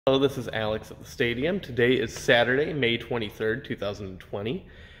Hello, this is Alex at the stadium. Today is Saturday, May 23rd, 2020.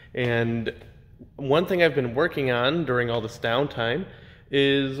 And one thing I've been working on during all this downtime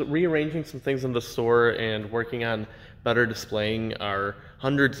is rearranging some things in the store and working on better displaying our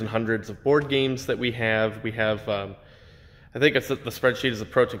hundreds and hundreds of board games that we have. I think the spreadsheet is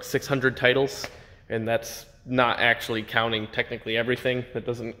approaching 600 titles, and that's not actually counting technically everything. That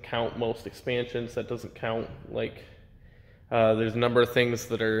doesn't count most expansions. That doesn't count there's a number of things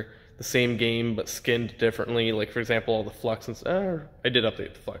that are the same game but skinned differently. Like, for example, all the Flux and I did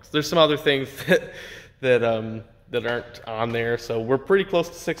update the Flux. There's some other things that aren't on there, so we're pretty close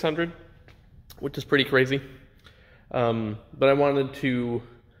to 600, which is pretty crazy. But I wanted to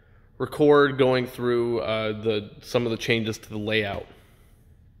record going through some of the changes to the layout.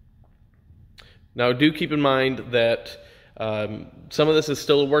 Now, do keep in mind that some of this is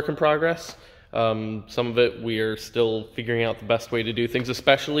still a work in progress. Some of it we are still figuring out the best way to do things,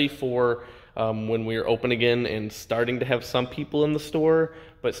 especially for when we are open again and starting to have some people in the store,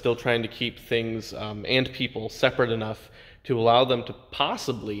 but still trying to keep things and people separate enough to allow them to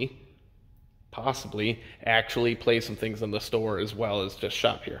possibly actually play some things in the store as well as just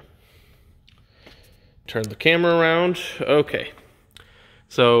shop here. Turn the camera around. Okay.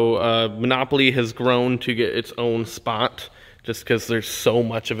 So Monopoly has grown to get its own spot just because there's so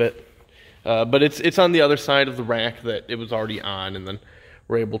much of it. But it's on the other side of the rack that it was already on, and then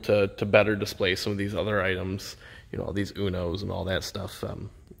we're able to better display some of these other items, you know, all these Unos and all that stuff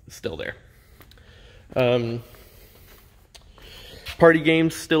still there. Party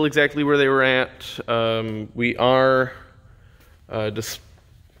games still exactly where they were at. We are just...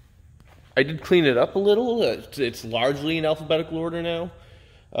 I did clean it up a little. It's largely in alphabetical order now.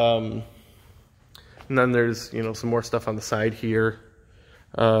 And then there's, you know, some more stuff on the side here.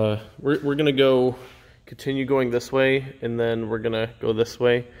 We're gonna continue going this way, and then we're gonna go this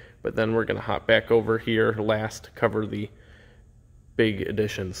way, but then we're gonna hop back over here last to cover the big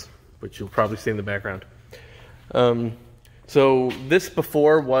additions, which you'll probably see in the background. So this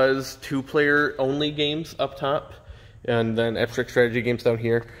before was two-player only games up top, and then abstract strategy games down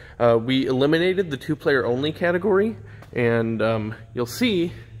here. We eliminated the two-player only category, and you'll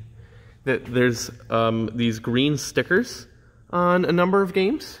see that there's these green stickers on a number of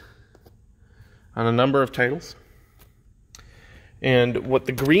games, on a number of titles. And what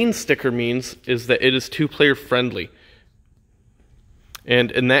the green sticker means is that it is two-player friendly.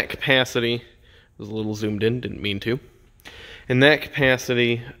 And in that capacity, I was a little zoomed in, didn't mean to. In that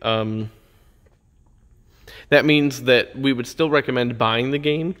capacity, that means that we would still recommend buying the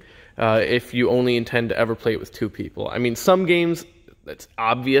game if you only intend to ever play it with two people. I mean, some games, that's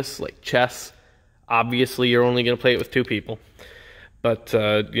obvious, like chess, obviously you're only going to play it with two people. But,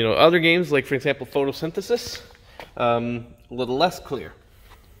 you know, other games, like, for example, photosynthesis, a little less clear.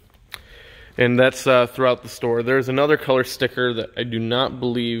 And that's throughout the store. There's another color sticker that I do not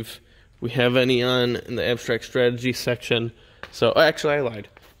believe we have any on in the abstract strategy section. So, actually, I lied.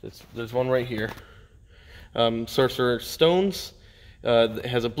 There's one right here. Sorcerer's Stones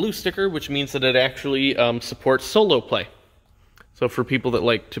has a blue sticker, which means that it actually supports solo play. So for people that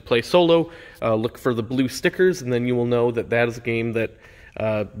like to play solo, look for the blue stickers, and then you will know that that is a game that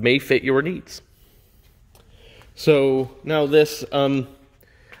may fit your needs. So now this, I'm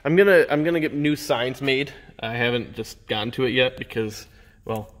gonna get new signs made. I haven't just gotten to it yet because,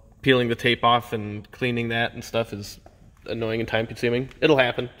 well, peeling the tape off and cleaning that and stuff is annoying and time consuming. It'll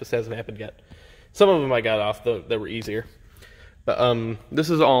happen, just hasn't happened yet. Some of them I got off that were easier. But this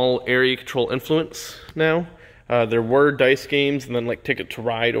is all area control influence now. There were dice games, and then like Ticket to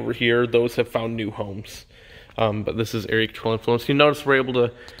Ride over here. Those have found new homes. But this is area control influence. You notice we're able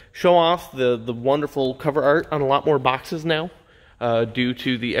to show off the wonderful cover art on a lot more boxes now, due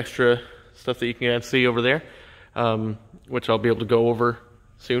to the extra stuff that you can see over there, which I'll be able to go over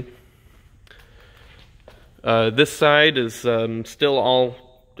soon. This side is still all,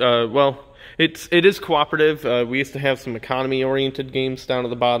 well, it is cooperative. We used to have some economy-oriented games down at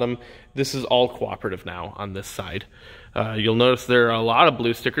the bottom. This is all cooperative now on this side. You'll notice there are a lot of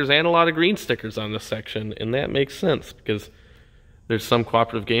blue stickers and a lot of green stickers on this section, and that makes sense because there's some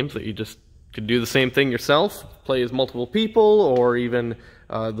cooperative games that you just could do the same thing yourself, play as multiple people, or even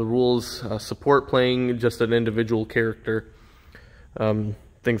the rules support playing just an individual character,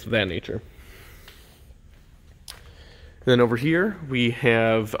 things of that nature. Then over here we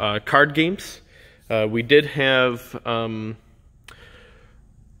have card games. We did have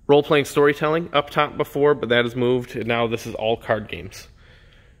role-playing storytelling up top before, but that has moved, and now this is all card games.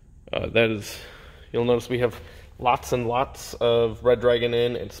 You'll notice we have lots and lots of Red Dragon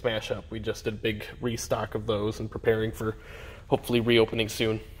Inn and Smash Up. We just did a big restock of those and preparing for hopefully reopening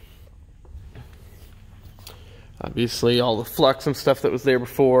soon. Obviously, all the flux and stuff that was there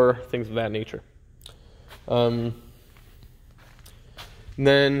before, things of that nature. And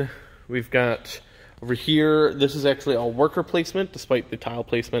then we've got over here, this is actually all worker placement, despite the tile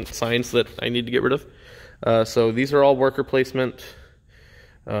placement signs that I need to get rid of. So these are all worker placement.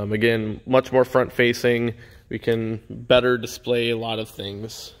 Again, much more front-facing. We can better display a lot of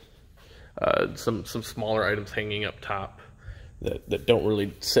things. Some smaller items hanging up top that don't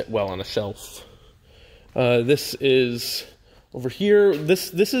really sit well on a shelf. This is over here.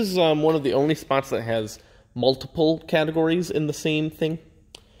 This is one of the only spots that has multiple categories in the same thing.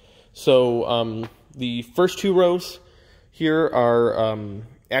 So the first two rows here are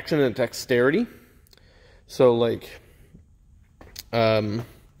action and dexterity. So like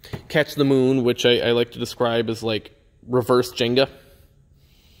Catch the Moon, which I like to describe as like reverse Jenga,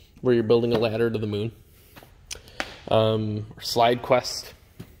 where you're building a ladder to the moon. Slide Quest,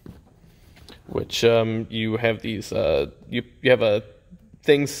 which you have these you have a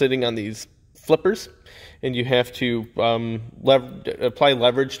thing sitting on these flippers, and you have to apply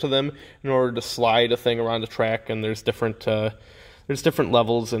leverage to them in order to slide a thing around a track. And there's different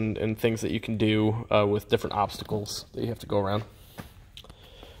levels and things that you can do with different obstacles that you have to go around.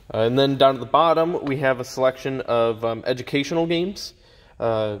 And then down at the bottom, we have a selection of educational games.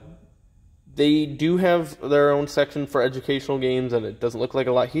 They do have their own section for educational games, and it doesn't look like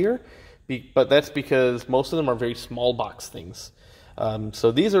a lot here, but that's because most of them are very small box things.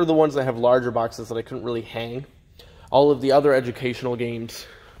 So these are the ones that have larger boxes that I couldn't really hang. All of the other educational games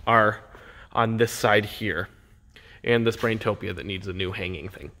are on this side here, and this Braintopia that needs a new hanging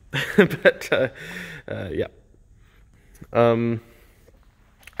thing. But yeah.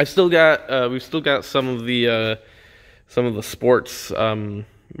 We've still got some of the sports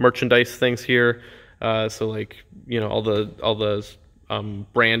merchandise things here. So like, you know, all the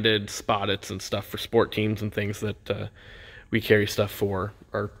branded spottits and stuff for sport teams and things that we carry stuff for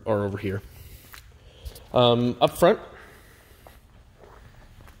are over here. Up front,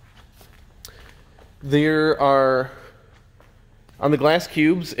 there are, on the glass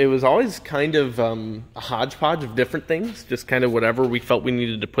cubes, it was always kind of a hodgepodge of different things, just kind of whatever we felt we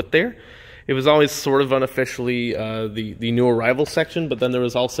needed to put there. It was always sort of unofficially the new arrival section, but then there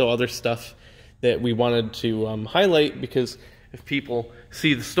was also other stuff that we wanted to highlight, because if people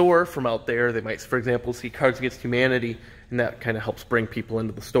see the store from out there, they might, for example, see Cards Against Humanity, and that kind of helps bring people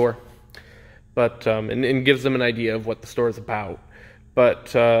into the store. But and gives them an idea of what the store is about.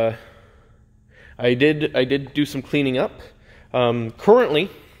 But I did do some cleaning up. Currently,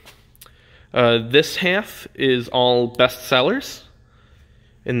 this half is all bestsellers,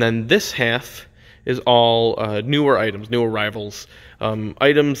 and then this half is all newer items, new arrivals,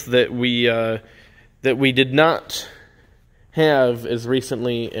 items that we did not have as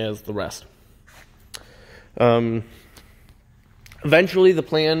recently as the rest. Eventually, the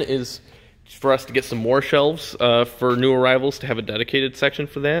plan is for us to get some more shelves for new arrivals, to have a dedicated section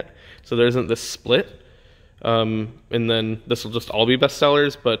for that, so there isn't this split. And then this will just all be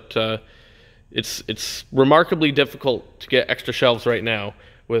bestsellers, but it's remarkably difficult to get extra shelves right now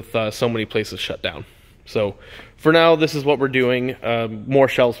with so many places shut down. So for now, this is what we're doing. More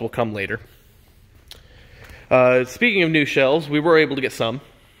shelves will come later. Speaking of new shelves, we were able to get some.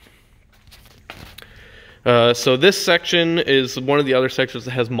 So this section is one of the other sections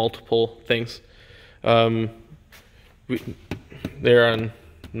that has multiple things. They're on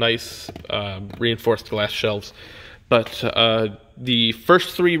nice reinforced glass shelves, but the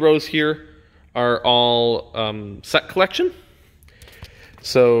first three rows here are all set collection.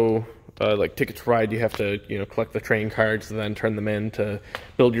 So like Ticket to Ride, you have to collect the train cards and then turn them in to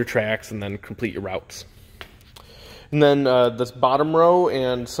build your tracks and then complete your routes. And then this bottom row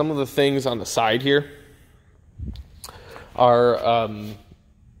and some of the things on the side here are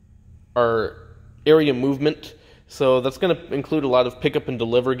area movement. So that's going to include a lot of pick up and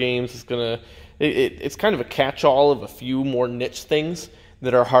deliver games. It's kind of a catch-all of a few more niche things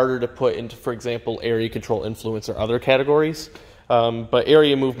that are harder to put into, for example, area control, influence, or other categories. But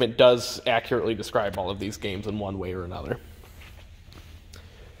area movement does accurately describe all of these games in one way or another.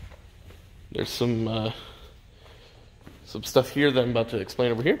 There's some stuff here that I'm about to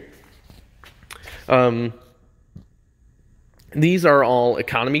explain over here. These are all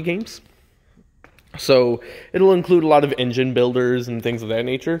economy games. So it'll include a lot of engine builders and things of that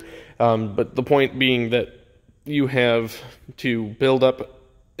nature. But the point being that you have to build up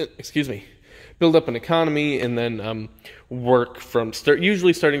build up an economy, and then work from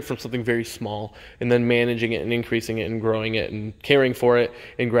usually starting from something very small, and then managing it and increasing it and growing it and caring for it,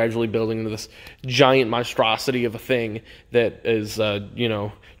 and gradually building into this giant monstrosity of a thing that is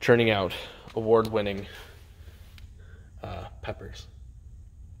churning out award-winning peppers,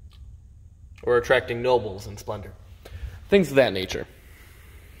 or attracting nobles and splendor, things of that nature.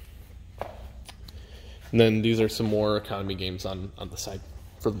 And then these are some more economy games on the side,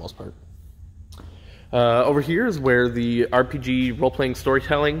 for the most part. Over here is where the RPG role-playing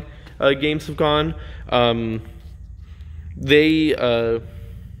storytelling games have gone. A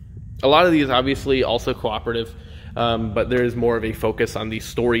lot of these obviously also cooperative, but there is more of a focus on the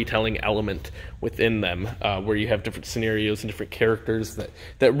storytelling element within them, where you have different scenarios and different characters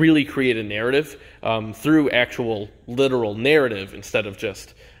that really create a narrative through actual literal narrative instead of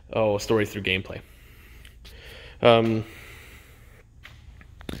just a story through gameplay.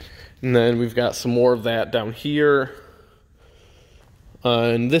 And then we've got some more of that down here.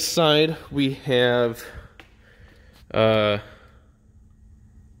 On this side, we have, what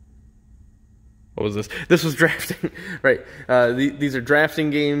was this? This was drafting, right. These are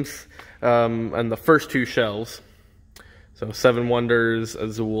drafting games on the first two shelves. So Seven Wonders,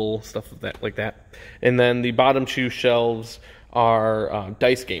 Azul, stuff like that. And then the bottom two shelves are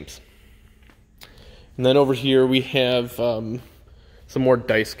dice games. And then over here we have some more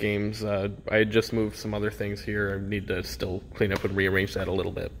dice games. I had just moved some other things here. I need to still clean up and rearrange that a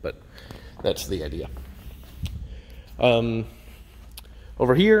little bit, but that's the idea.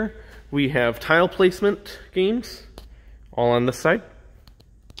 Over here we have tile placement games, all on this side.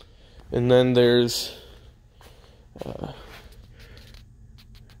 And then there's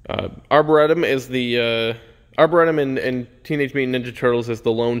Arboretum is the Arboretum and Teenage Mutant Ninja Turtles is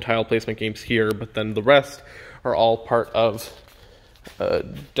the lone tile placement games here, but then the rest are all part of.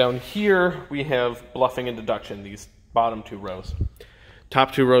 Down here we have Bluffing and Deduction, these bottom two rows.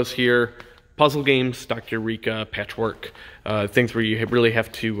 Top two rows here, puzzle games, Dr. Eureka, Patchwork, things where you really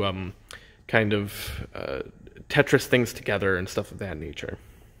have to kind of Tetris things together and stuff of that nature.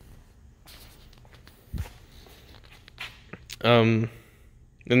 And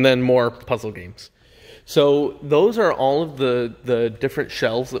then more puzzle games. So those are all of the different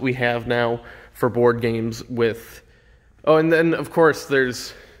shelves that we have now for board games with. Oh, and then of course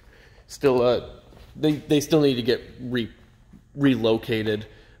there's still they still need to get relocated.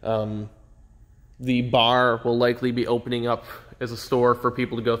 The bar will likely be opening up as a store for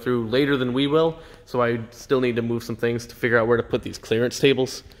people to go through later than we will, so I still need to move some things to figure out where to put these clearance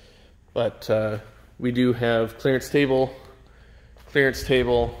tables. But we do have clearance table,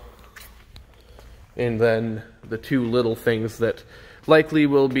 and then the two little things that likely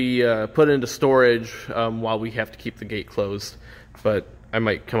will be put into storage while we have to keep the gate closed, but I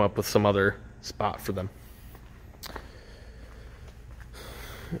might come up with some other spot for them.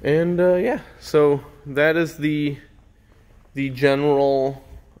 And yeah, so that is the general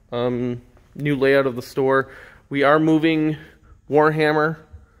new layout of the store. We are moving Warhammer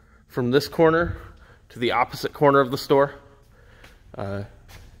from this corner to the opposite corner of the store.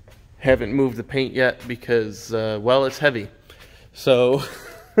 Haven't moved the paint yet because, well, it's heavy. So,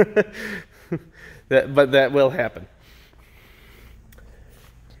 but that will happen.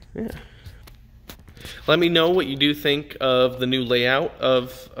 Yeah. Let me know what you do think of the new layout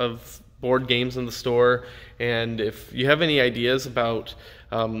of board games in the store, and if you have any ideas about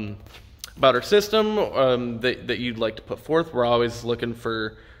our system that you'd like to put forth. We're always looking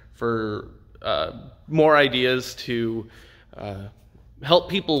for more ideas to help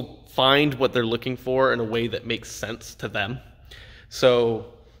people find what they're looking for in a way that makes sense to them. So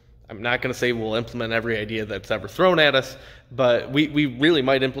I'm not going to say we'll implement every idea that's ever thrown at us, but we really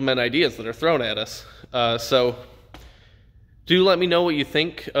might implement ideas that are thrown at us. So do let me know what you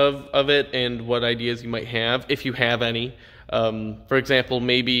think of it and what ideas you might have, if you have any. For example,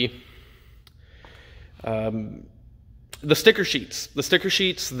 maybe the sticker sheets. The sticker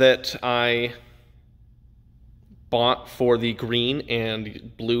sheets that I bought for the green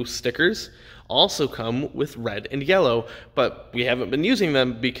and blue stickers also come with red and yellow, but we haven't been using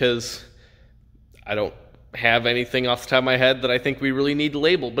them because I don't have anything off the top of my head that I think we really need to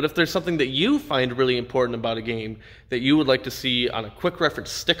label. But if there's something that you find really important about a game that you would like to see on a quick reference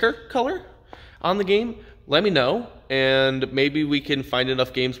sticker color on the game, let me know, and maybe we can find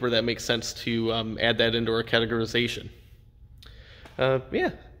enough games where that makes sense to add that into our categorization.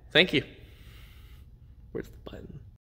 Yeah, thank you. Where's the button?